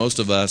Most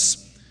of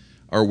us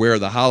are aware of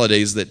the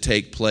holidays that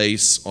take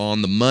place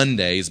on the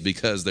Mondays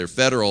because they're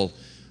federal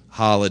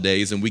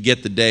holidays and we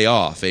get the day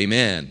off.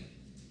 Amen.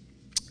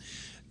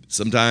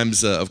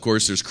 Sometimes, of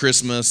course, there's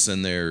Christmas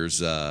and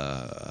there's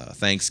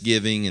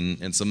Thanksgiving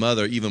and some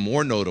other even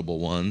more notable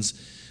ones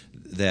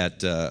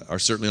that are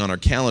certainly on our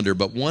calendar.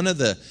 But one of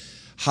the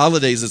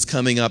holidays that's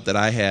coming up that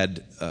I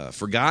had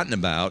forgotten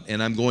about,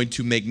 and I'm going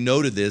to make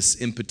note of this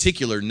in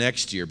particular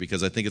next year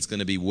because I think it's going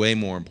to be way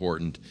more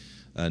important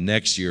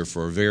next year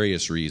for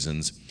various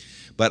reasons.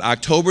 But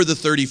October the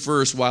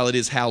 31st, while it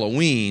is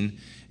Halloween,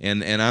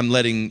 and I'm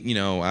letting,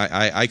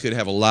 I could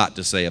have a lot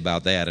to say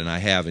about that, and I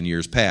have in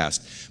years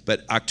past.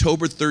 But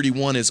October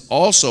 31 is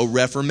also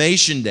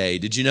Reformation Day.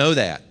 Did you know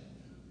that?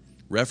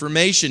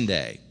 Reformation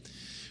Day.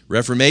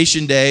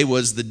 Reformation Day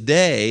was the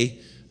day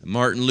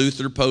Martin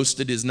Luther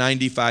posted his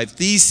 95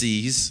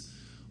 Theses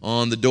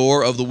on the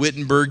door of the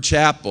Wittenberg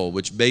Chapel,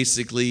 which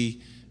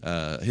basically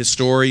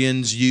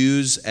historians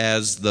use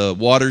as the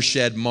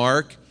watershed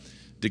mark,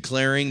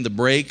 declaring the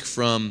break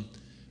from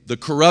the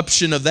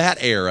corruption of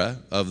that era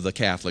of the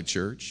Catholic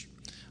Church.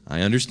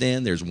 I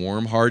understand there's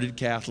warm-hearted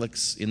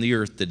Catholics in the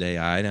earth today.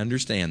 I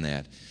understand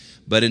that.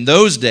 But in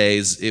those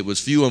days, it was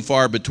few and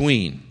far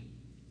between.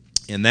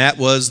 And that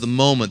was the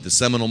moment, the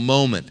seminal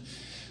moment,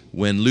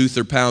 when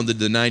Luther pounded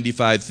the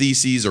 95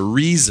 Theses, or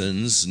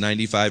reasons,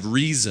 95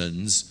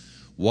 reasons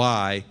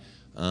why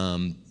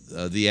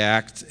the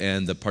act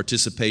and the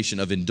participation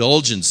of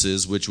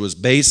indulgences, which was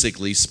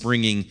basically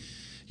springing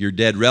your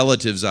dead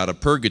relatives out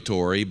of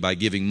purgatory by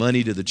giving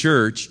money to the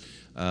church,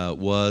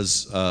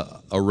 was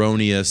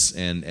erroneous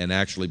and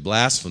actually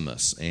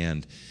blasphemous.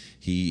 And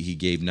he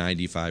gave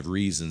 95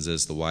 reasons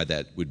as to why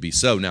that would be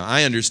so. Now,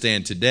 I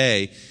understand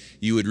today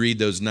you would read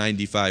those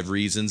 95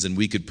 reasons and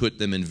we could put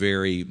them in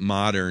very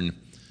modern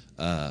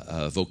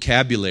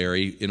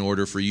vocabulary in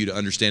order for you to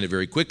understand it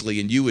very quickly.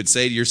 And you would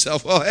say to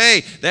yourself, oh,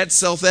 hey, that's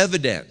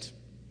self-evident.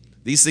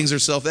 These things are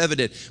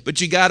self-evident.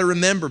 But you got to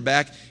remember,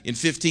 back in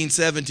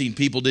 1517,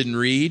 people didn't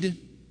read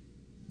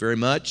very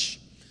much.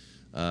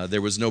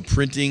 There was no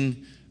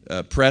printing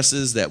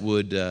presses that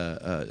would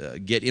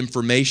get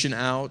information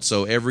out.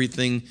 So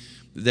everything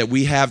that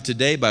we have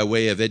today by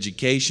way of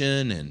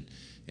education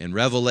and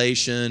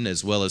revelation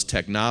as well as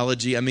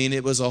technology, I mean,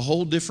 it was a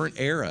whole different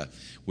era,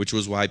 which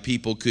was why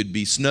people could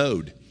be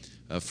snowed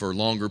for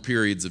longer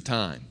periods of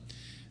time.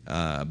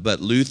 But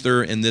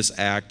Luther in this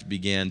act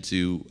began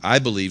to, I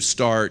believe,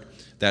 start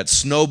that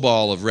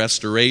snowball of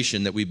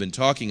restoration that we've been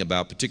talking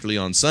about, particularly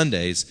on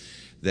Sundays,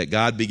 that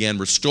God began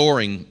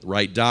restoring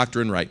right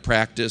doctrine, right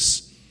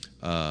practice,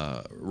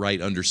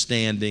 right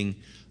understanding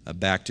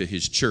back to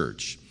his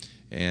church.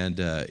 And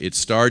it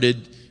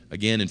started,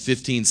 again, in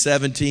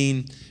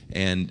 1517,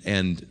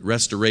 and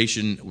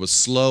restoration was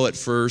slow at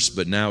first,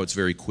 but now it's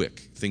very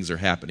quick. Things are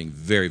happening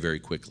very, very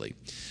quickly.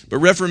 But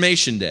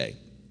Reformation Day.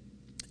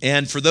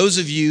 And for those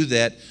of you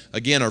that,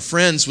 again, are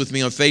friends with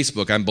me on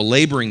Facebook, I'm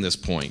belaboring this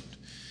point.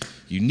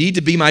 You need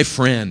to be my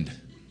friend.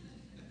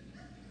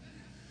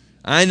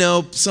 I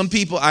know some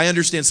people, I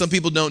understand some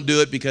people don't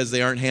do it because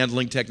they aren't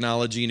handling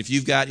technology. And if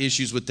you've got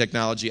issues with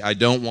technology, I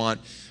don't want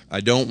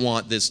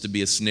this to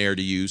be a snare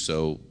to you.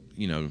 So,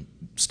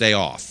 stay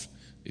off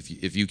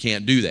if you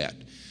can't do that.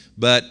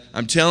 But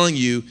I'm telling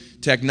you,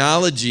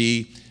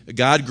 technology,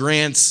 God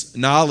grants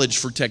knowledge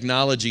for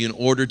technology in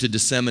order to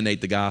disseminate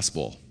the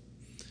gospel.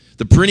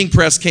 The printing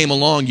press came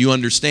along, you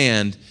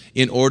understand,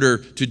 in order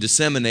to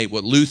disseminate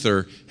what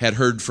Luther had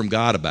heard from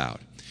God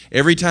about.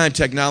 Every time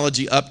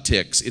technology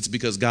upticks, it's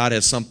because God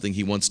has something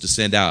he wants to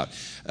send out.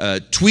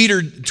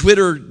 Twitter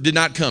did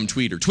not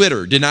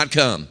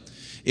come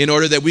in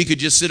order that we could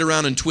just sit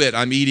around and twit.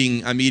 I'm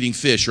eating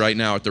fish right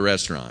now at the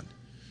restaurant.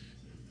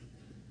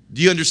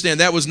 Do you understand?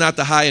 That was not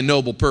the high and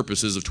noble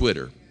purposes of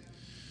Twitter.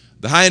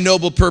 The high and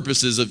noble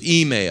purposes of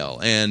email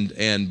and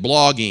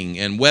blogging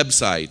and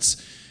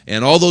websites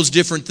and all those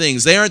different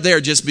things, they aren't there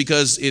just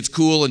because it's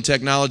cool and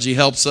technology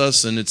helps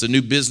us and it's a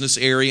new business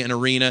area and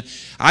arena.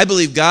 I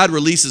believe God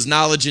releases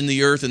knowledge in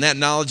the earth, and that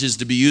knowledge is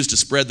to be used to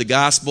spread the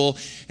gospel.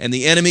 And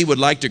the enemy would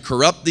like to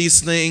corrupt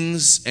these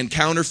things and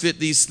counterfeit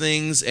these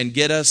things and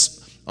get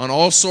us on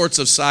all sorts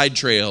of side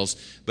trails.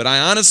 But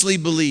I honestly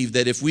believe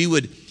that if we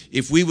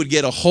would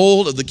get a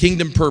hold of the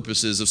kingdom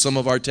purposes of some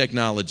of our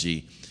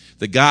technology,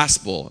 the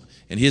gospel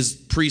and his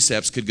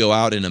precepts could go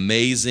out in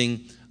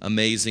amazing,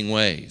 amazing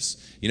ways.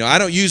 I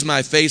don't use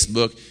my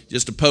Facebook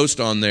just to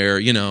post on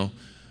there,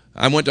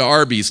 I went to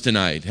Arby's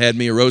tonight, had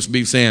me a roast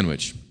beef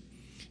sandwich.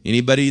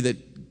 Anybody that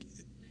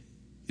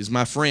is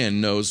my friend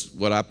knows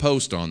what I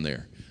post on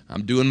there.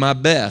 I'm doing my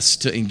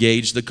best to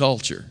engage the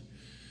culture.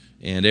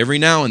 And every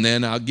now and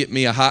then I'll get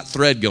me a hot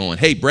thread going.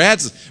 Hey,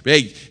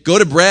 go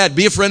to Brad,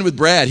 be a friend with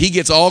Brad. He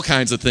gets all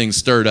kinds of things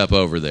stirred up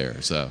over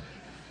there. So,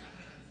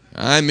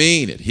 I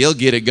mean it. He'll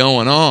get it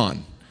going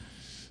on.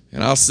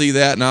 And I'll see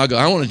that and I'll go,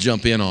 I want to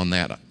jump in on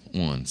that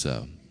one.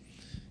 So,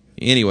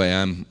 anyway,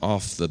 I'm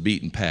off the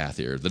beaten path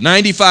here. The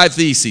 95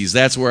 Theses,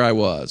 that's where I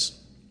was.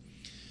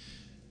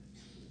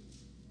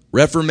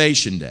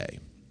 Reformation Day.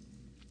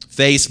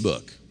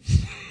 Facebook.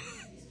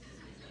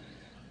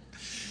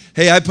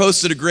 Hey, I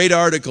posted a great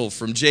article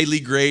from J. Lee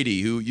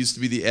Grady, who used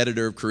to be the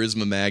editor of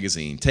Charisma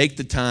Magazine. Take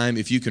the time,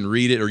 if you can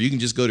read it, or you can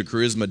just go to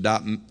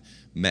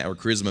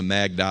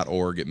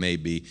charismamag.org, it may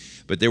be.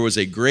 But there was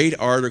a great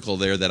article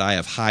there that I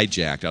have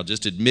hijacked. I'll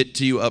just admit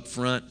to you up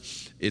front,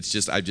 I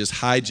just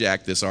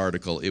hijacked this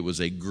article. It was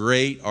a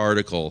great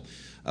article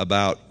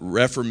about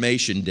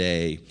Reformation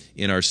Day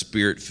in our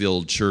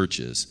Spirit-filled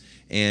churches.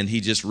 And he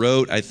just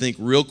wrote, I think,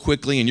 real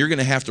quickly, and you're going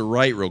to have to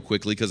write real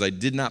quickly because I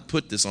did not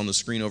put this on the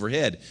screen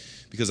overhead,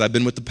 because I've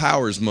been with the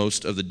Powers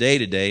most of the day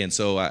today, and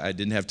so I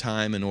didn't have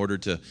time in order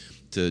to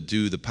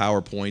do the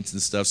PowerPoints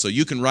and stuff. So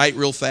you can write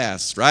real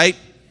fast, right?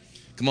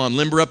 Come on,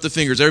 limber up the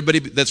fingers. Everybody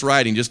that's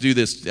writing, just do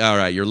this. All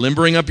right, you're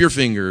limbering up your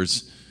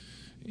fingers,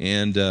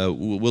 and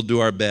we'll do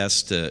our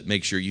best to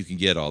make sure you can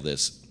get all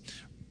this.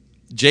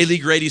 J. Lee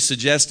Grady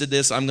suggested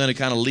this. I'm going to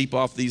kind of leap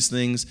off these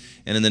things,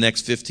 and in the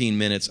next 15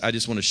 minutes, I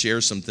just want to share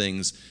some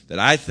things that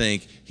I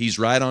think he's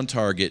right on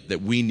target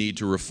that we need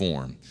to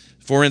reform.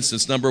 For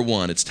instance, number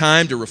one, it's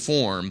time to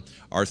reform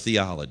our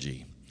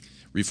theology.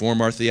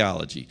 Reform our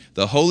theology.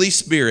 The Holy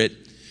Spirit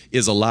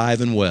is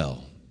alive and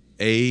well.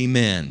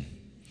 Amen.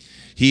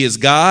 He is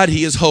God.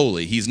 He is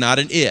holy. He's not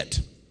an it.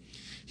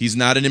 He's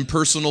not an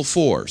impersonal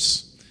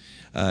force.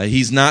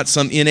 He's not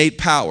some innate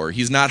power.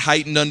 He's not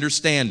heightened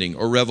understanding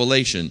or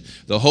revelation.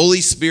 The Holy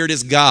Spirit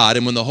is God,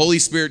 and when the Holy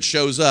Spirit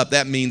shows up,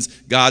 that means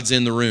God's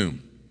in the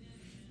room.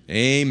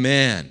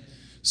 Amen.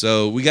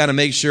 So we got to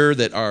make sure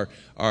that our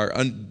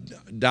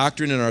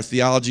doctrine and our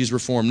theology is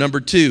reformed.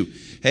 Number two,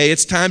 hey,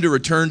 it's time to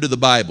return to the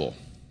Bible.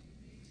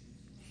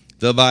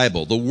 The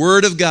Bible, the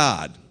Word of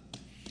God.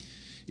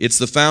 It's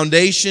the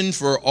foundation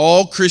for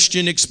all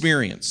Christian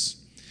experience.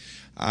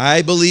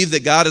 I believe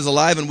that God is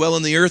alive and well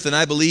in the earth, and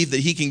I believe that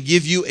He can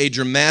give you a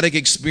dramatic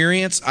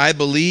experience. I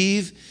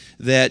believe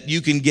that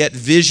you can get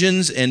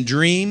visions and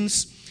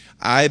dreams.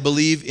 I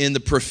believe in the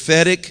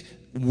prophetic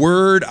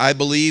word. I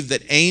believe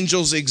that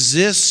angels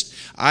exist.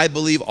 I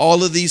believe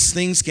all of these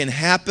things can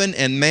happen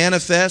and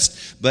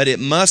manifest, but it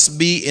must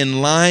be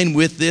in line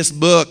with this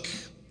book.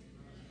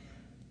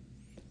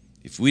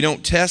 If we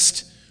don't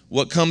test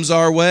what comes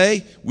our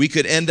way, we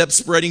could end up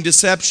spreading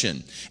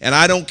deception. And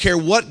I don't care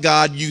what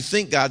God you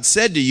think God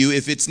said to you,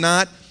 if it's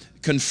not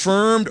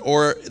confirmed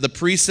or the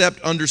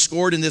precept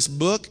underscored in this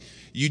book,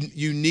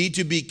 you need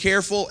to be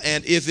careful.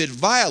 And if it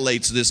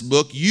violates this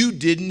book, you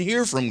didn't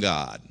hear from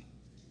God.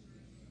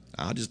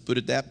 I'll just put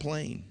it that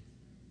plain.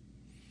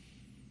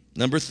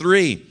 Number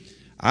three,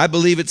 I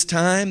believe it's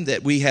time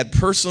that we had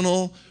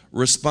personal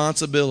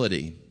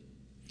responsibility.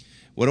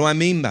 What do I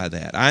mean by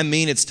that? I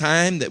mean it's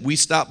time that we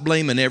stop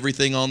blaming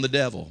everything on the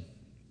devil.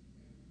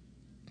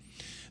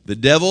 The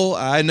devil,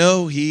 I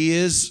know he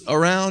is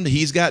around.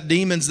 He's got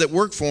demons that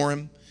work for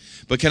him.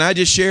 But can I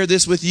just share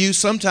this with you?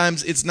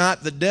 Sometimes it's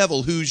not the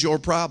devil who's your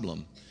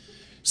problem.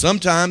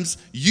 Sometimes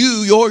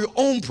you're your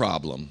own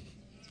problem.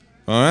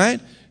 All right?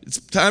 It's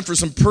time for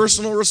some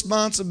personal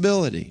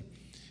responsibility.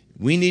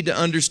 We need to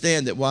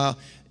understand that while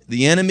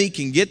the enemy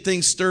can get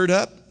things stirred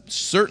up,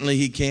 certainly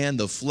he can,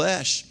 the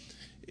flesh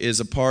is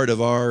a part of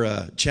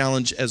our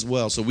challenge as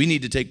well. So we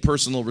need to take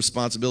personal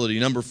responsibility.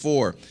 Number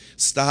four,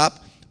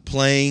 stop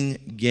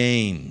playing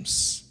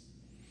games.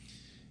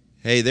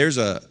 Hey,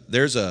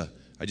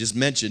 I just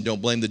mentioned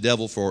don't blame the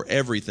devil for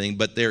everything,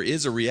 but there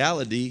is a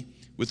reality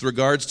with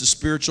regards to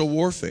spiritual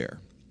warfare.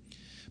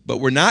 But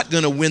we're not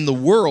going to win the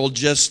world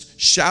just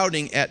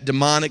shouting at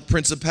demonic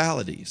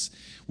principalities.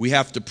 We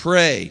have to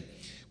pray.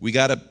 We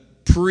got to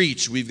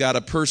preach. We've got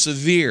to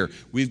persevere.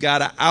 We've got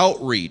to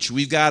outreach.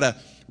 We've got to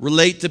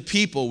relate to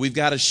people. We've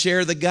got to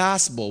share the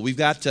gospel. We've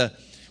got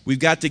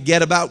to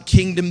get about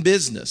kingdom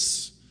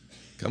business.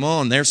 Come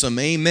on, there's some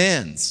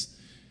amens.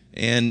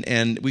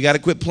 And we got to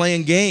quit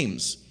playing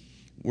games.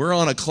 We're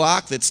on a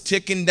clock that's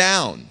ticking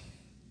down.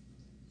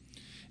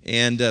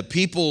 And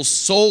people's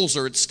souls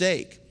are at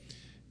stake.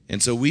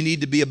 And so we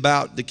need to be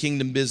about the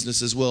kingdom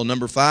business as well.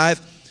 Number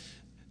five,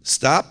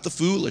 stop the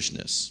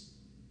foolishness.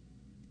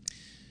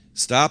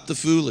 Stop the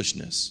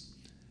foolishness.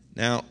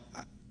 Now,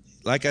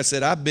 like I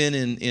said, I've been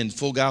in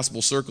full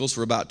gospel circles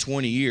for about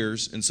 20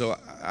 years, and so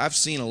I've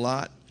seen a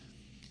lot,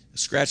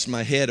 scratched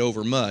my head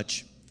over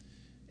much,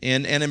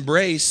 and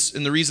embrace,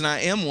 and the reason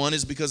I am one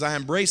is because I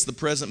embrace the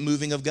present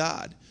moving of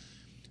God.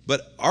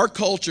 But our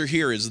culture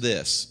here is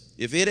this: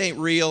 if it ain't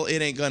real, it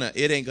ain't gonna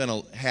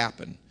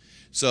happen.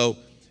 So,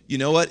 you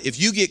know what? If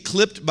you get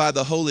clipped by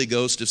the Holy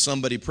Ghost, if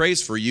somebody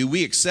prays for you,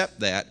 we accept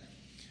that,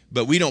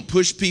 but we don't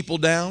push people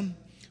down,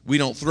 we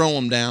don't throw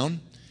them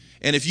down.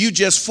 And if you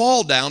just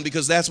fall down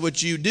because that's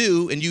what you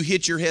do and you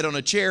hit your head on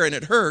a chair and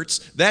it hurts,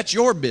 that's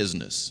your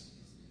business.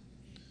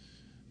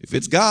 If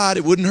it's God,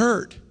 it wouldn't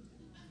hurt.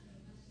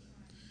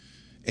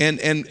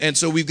 And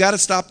so we've got to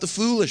stop the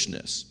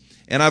foolishness.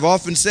 And I've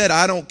often said,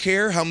 I don't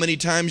care how many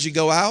times you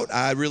go out.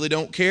 I really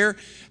don't care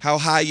how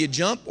high you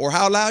jump or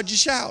how loud you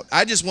shout.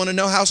 I just want to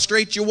know how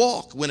straight you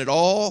walk when it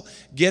all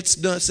gets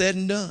said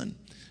and done.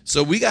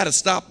 So we got to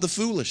stop the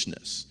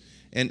foolishness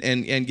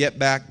and get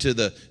back to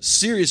the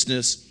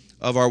seriousness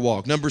of our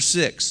walk. Number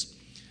six,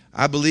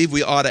 I believe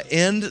we ought to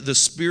end the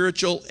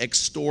spiritual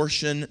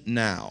extortion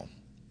now.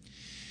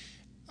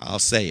 I'll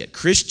say it.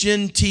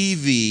 Christian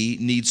TV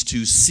needs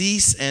to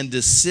cease and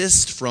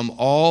desist from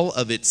all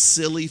of its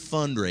silly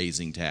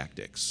fundraising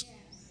tactics.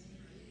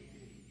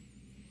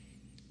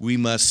 We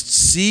must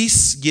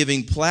cease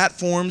giving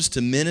platforms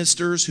to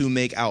ministers who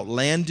make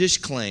outlandish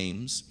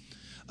claims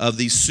of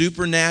these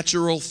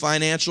supernatural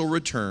financial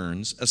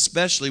returns,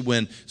 especially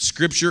when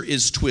Scripture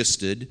is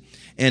twisted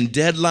and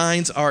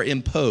deadlines are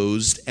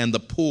imposed and the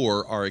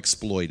poor are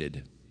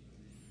exploited.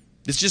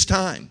 It's just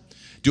time.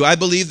 Do I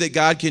believe that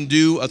God can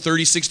do a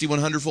 30, 60,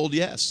 100-fold?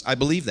 Yes, I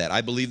believe that.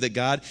 I believe that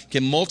God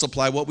can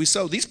multiply what we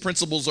sow. These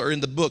principles are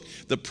in the book.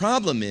 The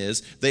problem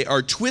is they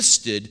are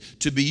twisted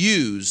to be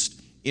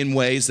used in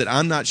ways that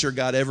I'm not sure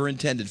God ever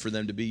intended for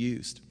them to be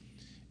used.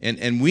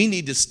 And we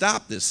need to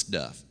stop this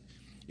stuff.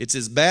 It's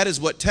as bad as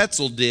what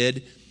Tetzel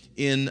did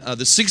in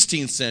the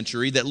 16th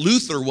century that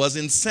Luther was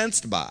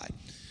incensed by.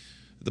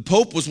 The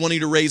Pope was wanting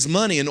to raise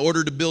money in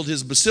order to build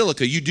his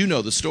basilica. You do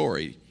know the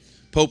story.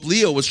 Pope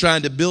Leo was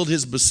trying to build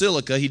his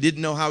basilica. He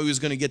didn't know how he was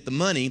going to get the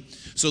money.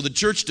 So the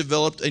church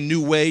developed a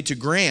new way to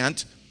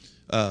grant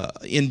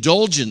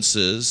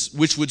indulgences,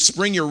 which would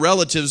spring your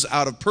relatives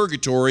out of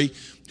purgatory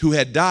who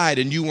had died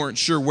and you weren't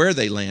sure where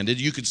they landed.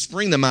 You could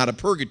spring them out of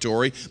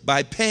purgatory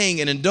by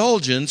paying an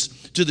indulgence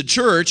to the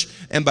church,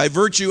 and by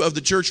virtue of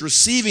the church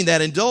receiving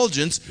that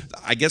indulgence,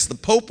 I guess the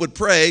Pope would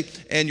pray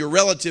and your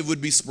relative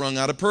would be sprung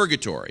out of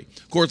purgatory.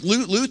 Of course,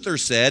 Luther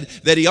said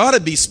that he ought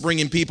to be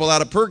springing people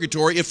out of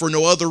purgatory if for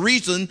no other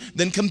reason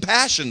than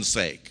compassion's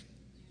sake.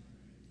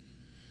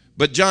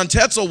 But John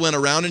Tetzel went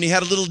around and he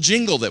had a little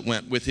jingle that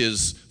went with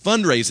his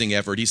fundraising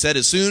effort. He said,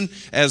 as soon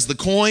as the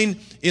coin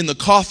in the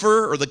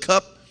coffer or the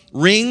cup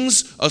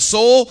rings, a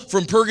soul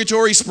from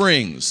purgatory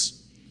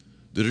springs.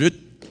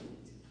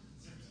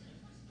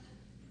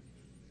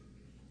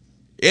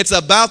 It's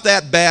about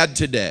that bad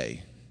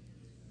today.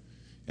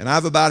 And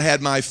I've about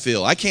had my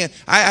fill. I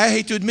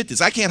hate to admit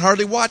this, I can't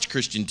hardly watch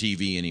Christian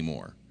TV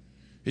anymore.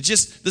 It's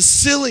just the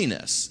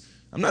silliness.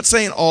 I'm not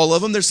saying all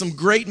of them. There's some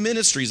great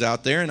ministries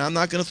out there, and I'm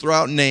not going to throw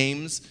out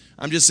names.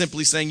 I'm just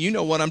simply saying you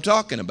know what I'm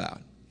talking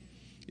about.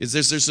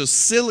 There's a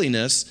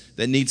silliness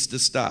that needs to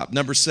stop.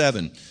 Number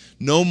 7,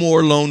 no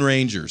more Lone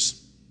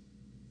Rangers.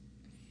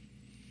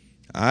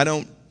 I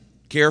don't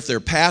care if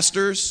they're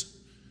pastors,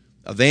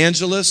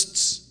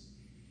 evangelists,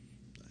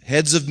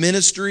 heads of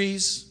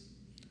ministries,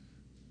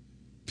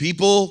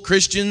 people,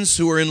 Christians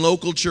who are in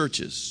local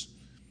churches.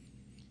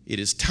 It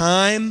is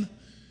time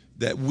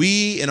that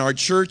we in our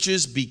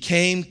churches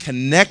became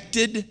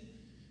connected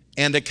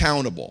and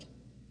accountable.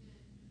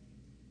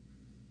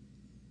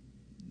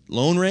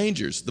 Lone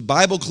Rangers. The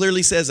Bible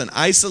clearly says an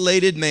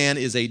isolated man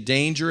is a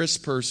dangerous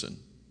person.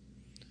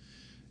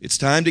 It's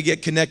time to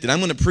get connected. I'm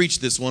going to preach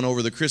this one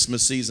over the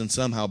Christmas season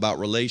somehow about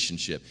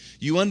relationship.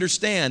 You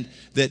understand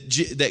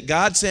that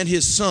God sent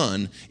his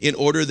son in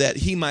order that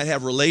he might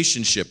have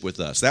relationship with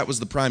us. That was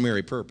the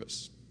primary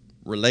purpose,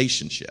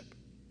 relationship.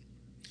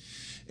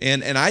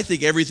 And I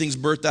think everything's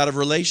birthed out of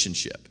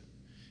relationship.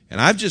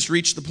 And I've just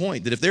reached the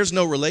point that if there's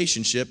no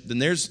relationship, then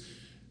there's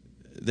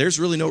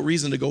really no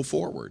reason to go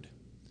forward.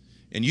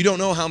 And you don't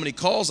know how many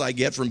calls I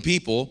get from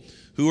people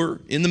who are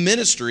in the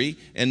ministry,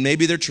 and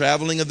maybe they're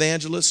traveling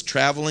evangelists,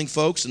 traveling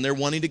folks, and they're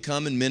wanting to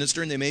come and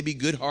minister, and they may be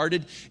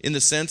good-hearted in the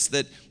sense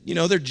that, you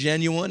know, they're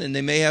genuine and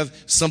they may have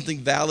something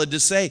valid to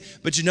say.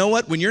 But you know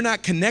what? When you're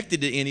not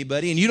connected to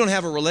anybody and you don't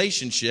have a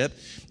relationship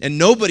and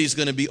nobody's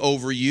going to be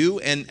over you,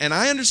 and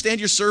I understand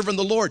you're serving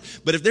the Lord,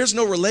 but if there's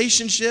no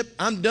relationship,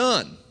 I'm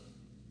done.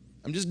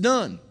 I'm just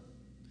done.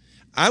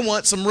 I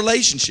want some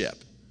relationship.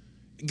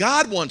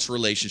 God wants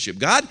relationship.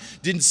 God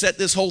didn't set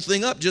this whole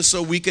thing up just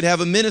so we could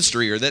have a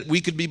ministry or that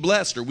we could be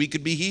blessed or we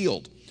could be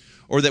healed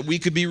or that we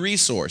could be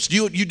resourced.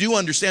 You do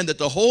understand that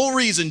the whole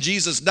reason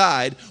Jesus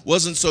died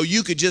wasn't so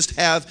you could just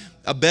have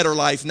a better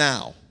life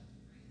now.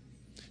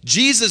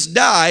 Jesus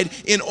died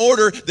in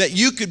order that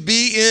you could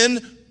be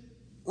in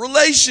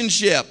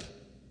relationship.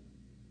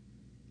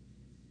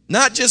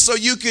 Not just so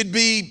you could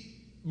be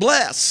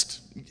blessed.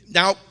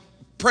 Now,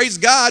 praise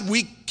God,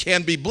 we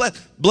can be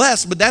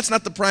blessed, but that's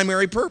not the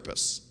primary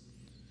purpose.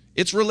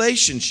 It's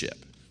relationship.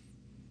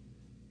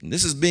 And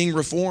this is being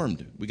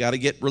reformed. We got to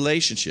get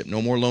relationship.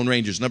 No more Lone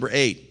Rangers. Number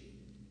 8.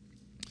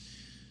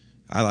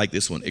 I like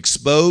this one.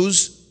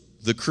 Expose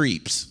the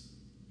creeps.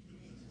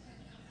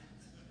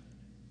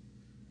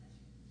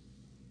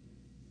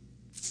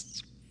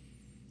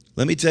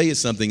 Let me tell you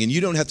something, and you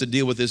don't have to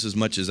deal with this as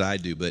much as I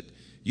do, but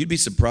you'd be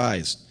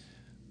surprised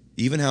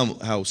even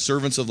how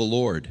servants of the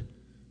Lord,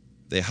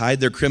 they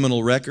hide their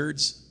criminal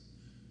records.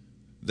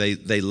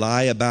 They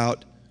lie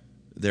about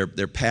their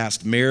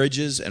past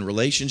marriages and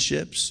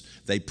relationships.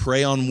 They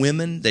prey on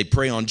women. They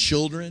prey on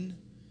children.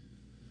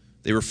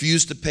 They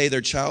refuse to pay their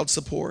child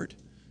support.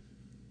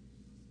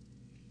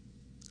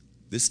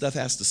 This stuff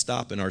has to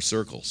stop in our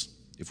circles.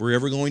 If we're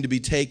ever going to be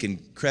taken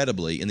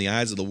credibly in the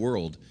eyes of the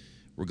world,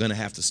 we're going to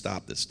have to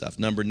stop this stuff.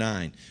 Number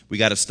 9, we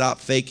got to stop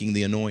faking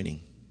the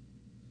anointing.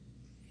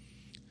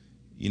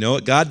 You know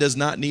what? God does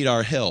not need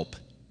our help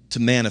to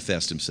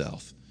manifest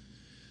himself.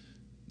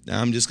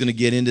 Now, I'm just going to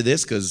get into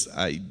this because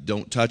I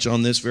don't touch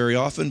on this very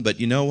often, but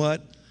you know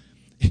what?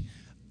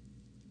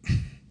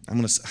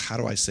 How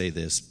do I say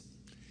this?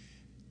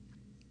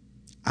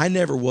 I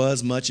never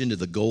was much into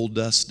the gold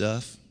dust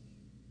stuff.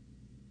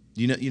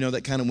 You know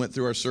that kind of went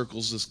through our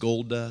circles, this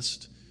gold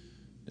dust.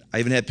 I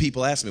even had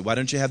people ask me, why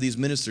don't you have these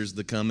ministers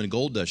that come and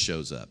gold dust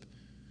shows up?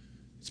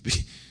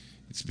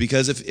 It's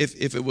because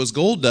if it was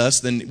gold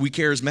dust, then we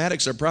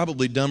charismatics are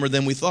probably dumber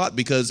than we thought,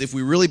 because if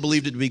we really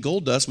believed it to be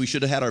gold dust, we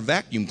should have had our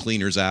vacuum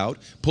cleaners out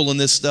pulling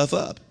this stuff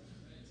up.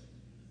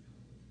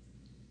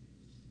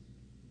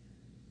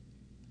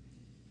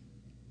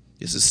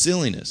 This is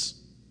silliness.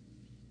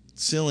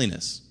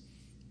 Silliness.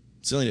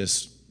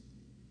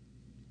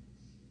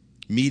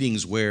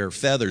 Meetings where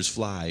feathers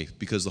fly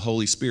because the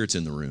Holy Spirit's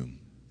in the room.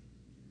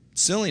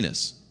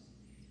 Silliness.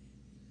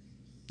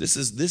 This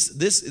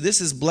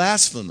is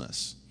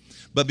blasphemous.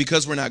 But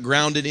because we're not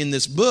grounded in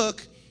this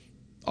book,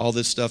 all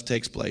this stuff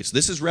takes place.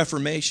 This is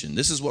Reformation.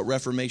 This is what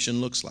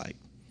Reformation looks like.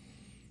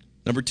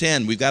 Number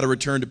 10, we've got to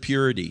return to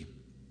purity.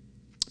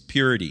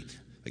 Purity.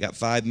 I got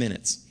 5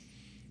 minutes.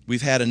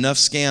 We've had enough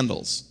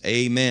scandals.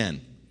 Amen.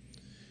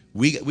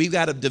 We've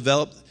got to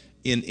develop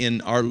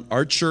in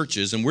our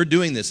churches, and we're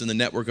doing this in the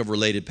network of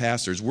related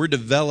pastors, we're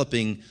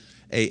developing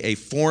a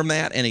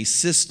format and a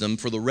system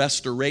for the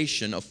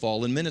restoration of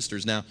fallen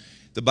ministers. Now,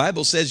 the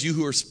Bible says, you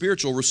who are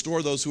spiritual,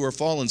 restore those who are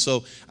fallen.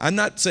 So I'm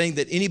not saying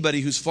that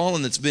anybody who's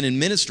fallen that's been in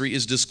ministry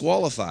is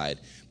disqualified,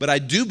 but I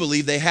do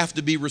believe they have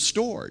to be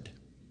restored.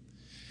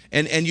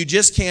 And you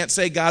just can't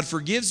say, God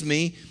forgives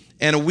me,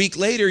 and a week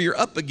later you're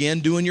up again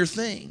doing your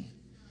thing.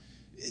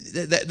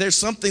 There's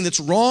something that's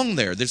wrong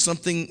there. There's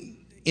something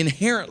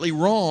inherently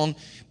wrong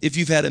if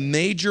you've had a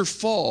major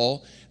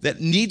fall that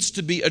needs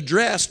to be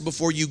addressed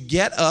before you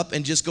get up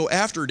and just go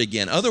after it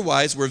again.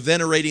 Otherwise, we're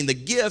venerating the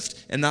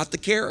gift and not the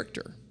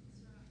character.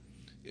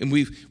 And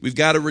we've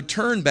got to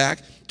return back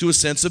to a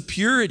sense of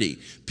purity.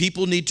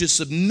 People need to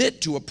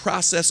submit to a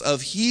process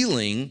of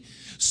healing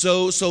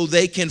so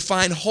they can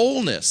find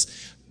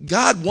wholeness.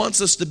 God wants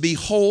us to be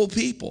whole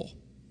people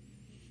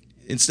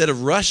instead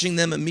of rushing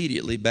them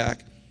immediately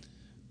back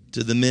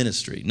to the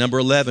ministry. Number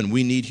 11,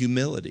 we need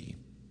humility.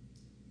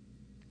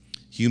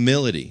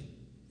 Humility.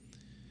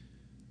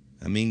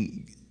 I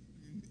mean,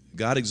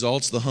 God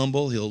exalts the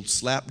humble. He'll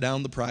slap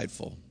down the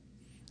prideful.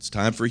 It's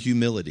time for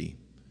humility.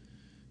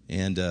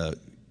 And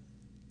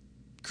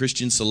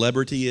Christian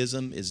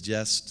celebrityism is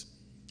just,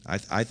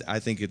 I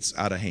think it's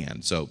out of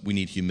hand. So we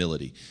need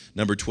humility.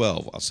 Number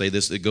 12, I'll say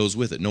this, it goes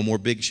with it. No more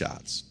big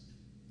shots.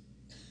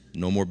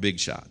 No more big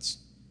shots.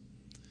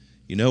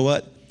 You know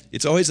what?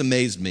 It's always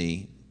amazed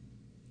me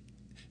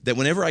that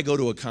whenever I go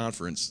to a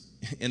conference,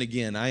 and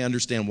again, I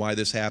understand why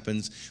this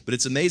happens, but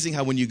it's amazing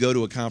how when you go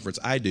to a conference,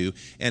 I do,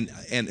 and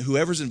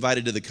whoever's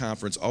invited to the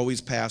conference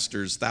always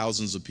pastors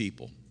thousands of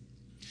people.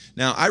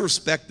 Now, I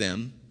respect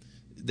them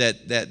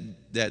that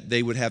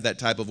they would have that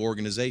type of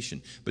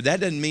organization, but that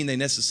doesn't mean they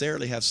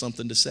necessarily have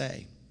something to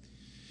say.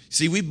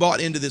 See, we bought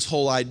into this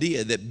whole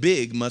idea that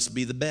big must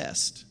be the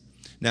best.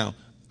 Now,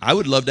 I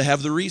would love to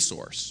have the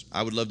resource.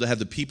 I would love to have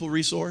the people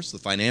resource, the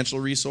financial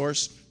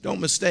resource.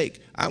 Don't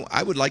mistake.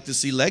 I would like to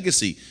see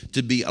Legacy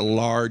to be a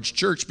large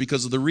church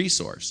because of the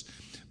resource.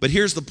 But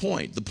here's the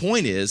point. The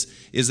point is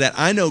that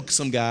I know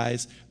some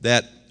guys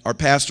that are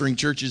pastoring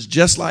churches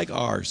just like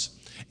ours.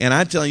 And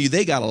I'm telling you,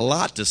 they got a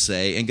lot to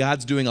say, and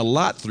God's doing a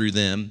lot through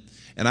them.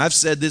 And I've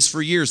said this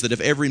for years, that if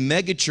every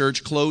mega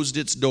church closed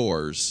its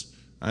doors,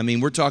 I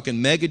mean, we're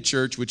talking mega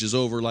church, which is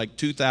over like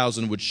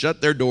 2,000, would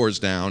shut their doors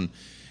down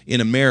in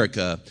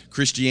America,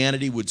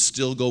 Christianity would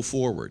still go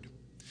forward.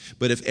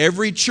 But if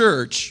every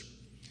church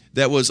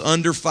that was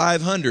under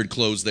 500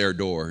 closed their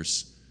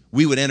doors,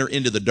 we would enter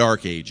into the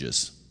dark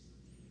ages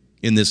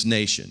in this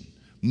nation.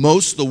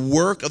 Most of the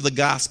work of the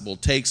gospel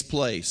takes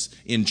place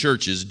in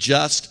churches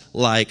just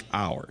like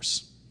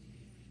ours.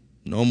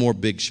 No more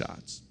big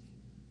shots.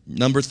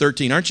 Number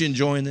 13, aren't you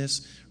enjoying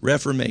this?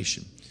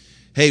 Reformation.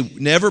 Hey,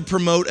 never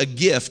promote a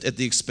gift at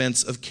the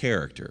expense of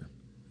character.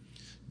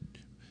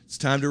 It's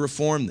time to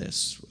reform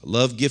this.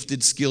 Love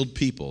gifted, skilled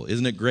people.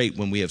 Isn't it great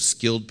when we have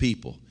skilled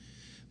people?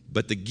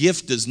 But the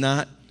gift does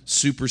not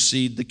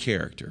supersede the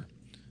character.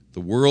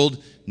 The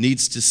world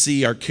needs to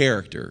see our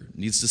character,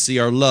 needs to see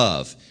our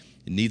love.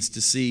 It needs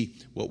to see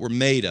what we're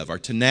made of, our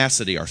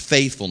tenacity, our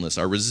faithfulness,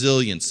 our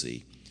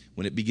resiliency.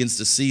 When it begins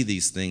to see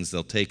these things,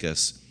 they'll take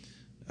us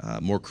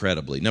more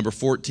credibly. Number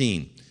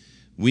 14,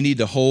 we need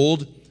to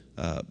hold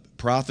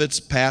prophets,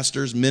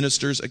 pastors,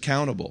 ministers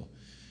accountable.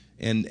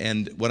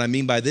 And what I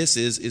mean by this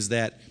is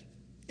that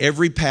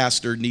every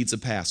pastor needs a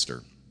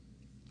pastor.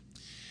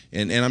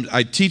 And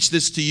I teach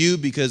this to you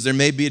because there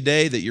may be a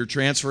day that you're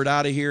transferred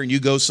out of here and you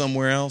go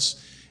somewhere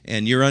else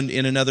and you're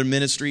in another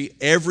ministry.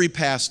 Every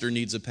pastor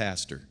needs a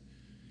pastor.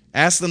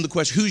 Ask them the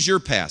question, who's your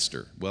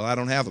pastor? Well, I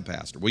don't have a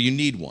pastor. Well, you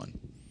need one.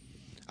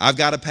 I've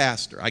got a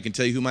pastor. I can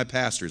tell you who my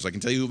pastor is. I can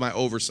tell you who my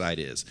oversight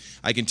is.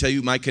 I can tell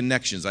you my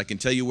connections. I can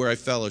tell you where I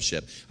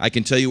fellowship. I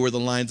can tell you where the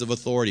lines of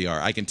authority are.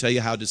 I can tell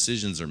you how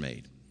decisions are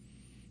made.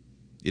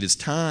 It is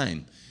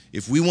time.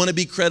 If we want to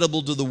be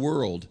credible to the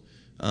world,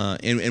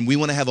 and we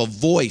want to have a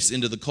voice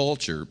into the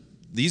culture.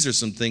 These are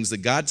some things that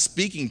God's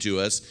speaking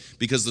to us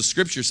because the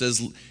Scripture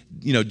says,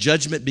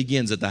 judgment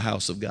begins at the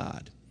house of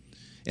God.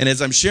 And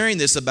as I'm sharing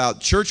this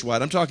about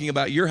church-wide, I'm talking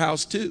about your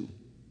house too.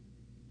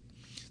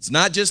 It's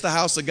not just the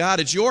house of God,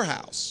 it's your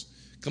house.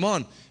 Come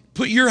on,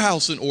 put your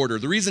house in order.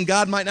 The reason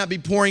God might not be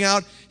pouring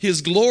out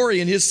His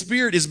glory and His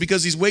Spirit is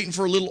because He's waiting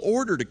for a little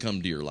order to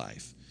come to your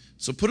life.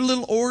 So put a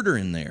little order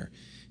in there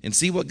and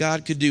see what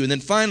God could do. And then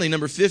finally,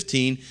 number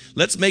 15,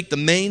 let's make the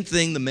main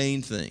thing the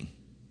main thing.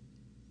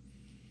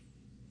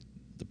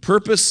 The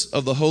purpose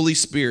of the Holy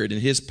Spirit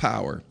and His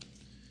power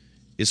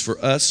is for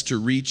us to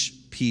reach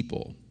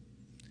people.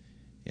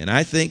 And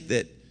I think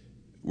that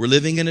we're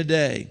living in a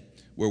day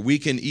where we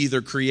can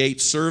either create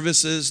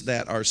services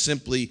that are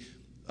simply,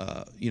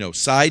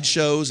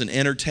 sideshows and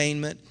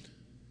entertainment,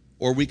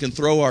 or we can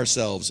throw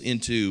ourselves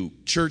into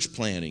church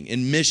planting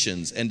and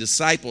missions and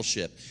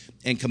discipleship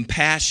and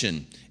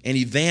compassion and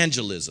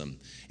evangelism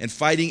and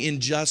fighting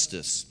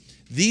injustice.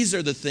 These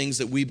are the things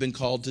that we've been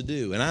called to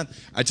do. And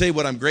I tell you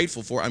what I'm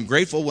grateful for. I'm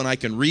grateful when I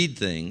can read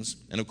things.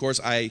 And of course,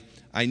 I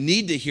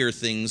need to hear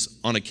things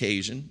on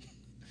occasion,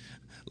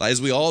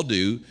 as we all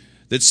do,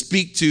 that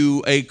speak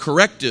to a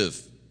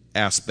corrective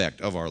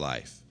aspect of our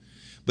life.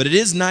 But it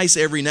is nice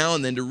every now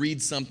and then to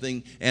read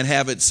something and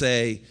have it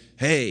say,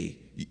 hey,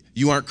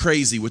 you aren't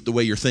crazy with the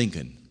way you're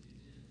thinking.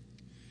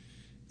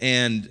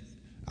 And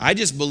I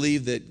just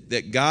believe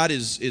that God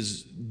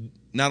is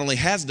not only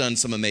has done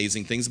some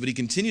amazing things, but He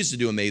continues to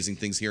do amazing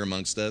things here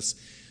amongst us.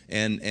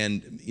 And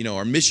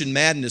our Mission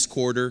Madness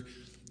quarter,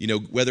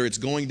 whether it's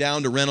going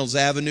down to Reynolds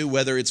Avenue,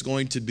 whether it's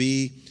going to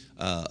be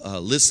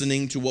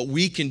listening to what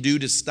we can do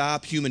to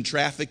stop human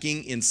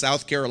trafficking in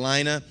South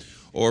Carolina,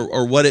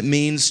 or what it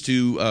means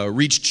to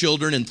reach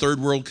children in third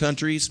world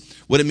countries,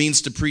 what it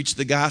means to preach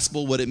the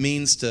gospel, what it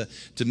means to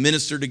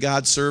minister to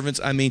God's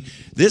servants. I mean,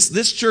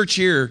 this church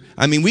here,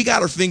 we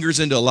got our fingers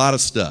into a lot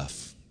of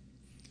stuff.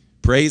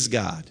 Praise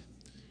God.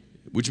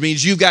 Which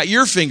means you've got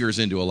your fingers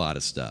into a lot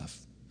of stuff.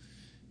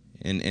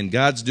 And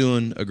God's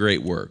doing a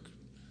great work.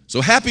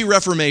 So happy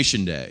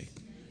Reformation Day.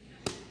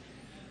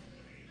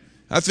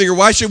 I figure,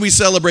 why should we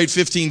celebrate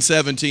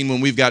 1517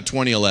 when we've got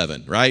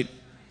 2011, right?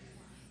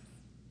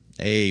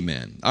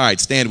 Amen. All right,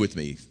 stand with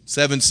me.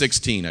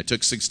 7:16. I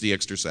took 60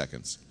 extra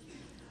seconds.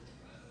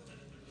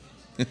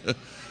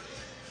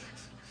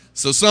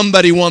 So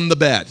somebody won the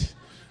bet.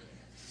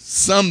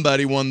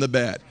 Somebody won the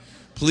bet.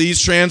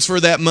 Please transfer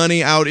that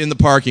money out in the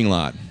parking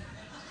lot.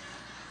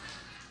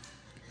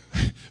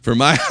 For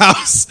my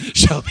house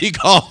shall be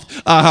called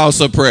a house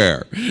of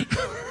prayer.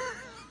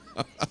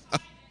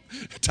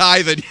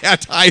 Tithe it. Yeah,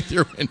 tithe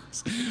your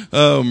winnings.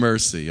 Oh,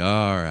 mercy.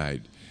 All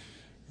right.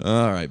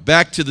 All right.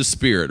 Back to the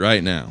Spirit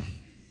right now.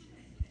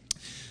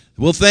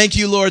 Well, thank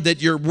you, Lord,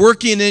 that you're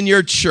working in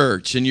your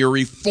church and you're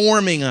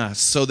reforming us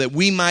so that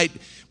we might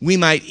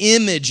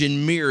image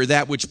and mirror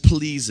that which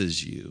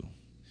pleases you.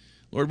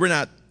 Lord, we're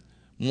not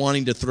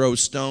wanting to throw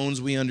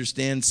stones. We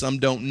understand some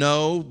don't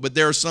know, but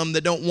there are some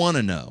that don't want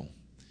to know.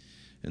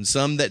 And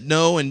some that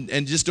know and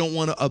just don't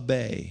want to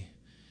obey.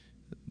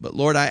 But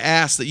Lord, I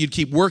ask that you'd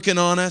keep working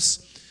on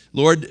us.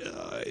 Lord,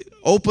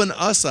 open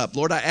us up.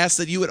 Lord, I ask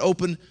that you would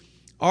open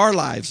our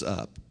lives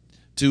up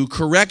to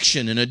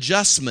correction and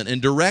adjustment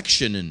and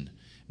direction and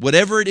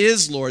whatever it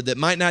is, Lord, that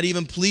might not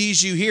even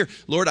please you here.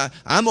 Lord,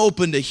 I'm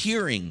open to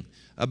hearing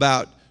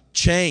about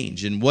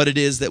change and what it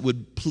is that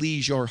would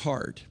please your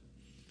heart.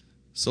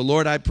 So,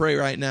 Lord, I pray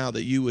right now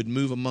that you would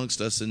move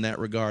amongst us in that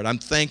regard. I'm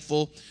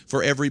thankful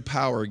for every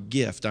power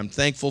gift. I'm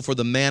thankful for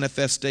the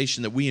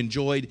manifestation that we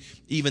enjoyed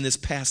even this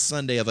past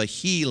Sunday of a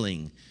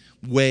healing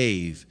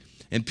wave.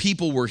 And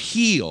people were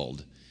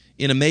healed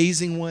in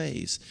amazing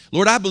ways.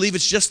 Lord, I believe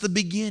it's just the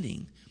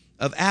beginning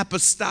of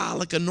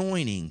apostolic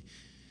anointing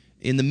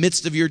in the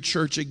midst of your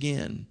church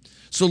again.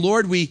 So,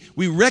 Lord, we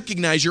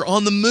recognize you're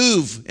on the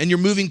move and you're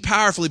moving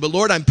powerfully. But,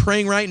 Lord, I'm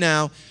praying right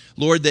now,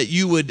 Lord, that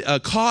you would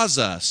cause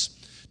us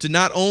to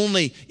not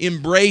only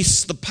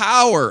embrace the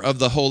power of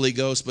the Holy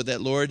Ghost, but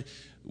that, Lord,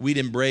 we'd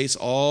embrace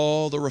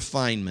all the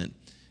refinement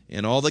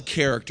and all the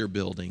character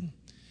building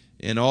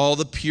and all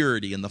the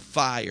purity and the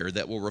fire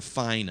that will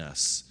refine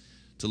us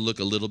to look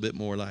a little bit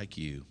more like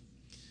you.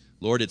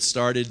 Lord, it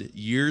started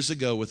years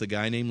ago with a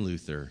guy named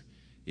Luther.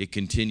 It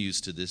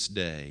continues to this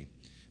day.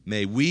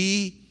 May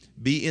we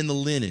be in the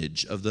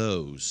lineage of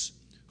those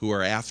who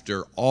are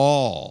after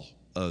all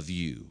of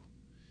you.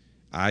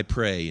 I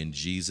pray in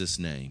Jesus'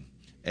 name.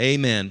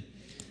 Amen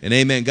and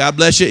amen. God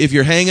bless you. If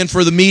you're hanging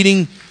for the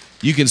meeting,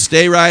 you can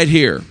stay right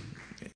here.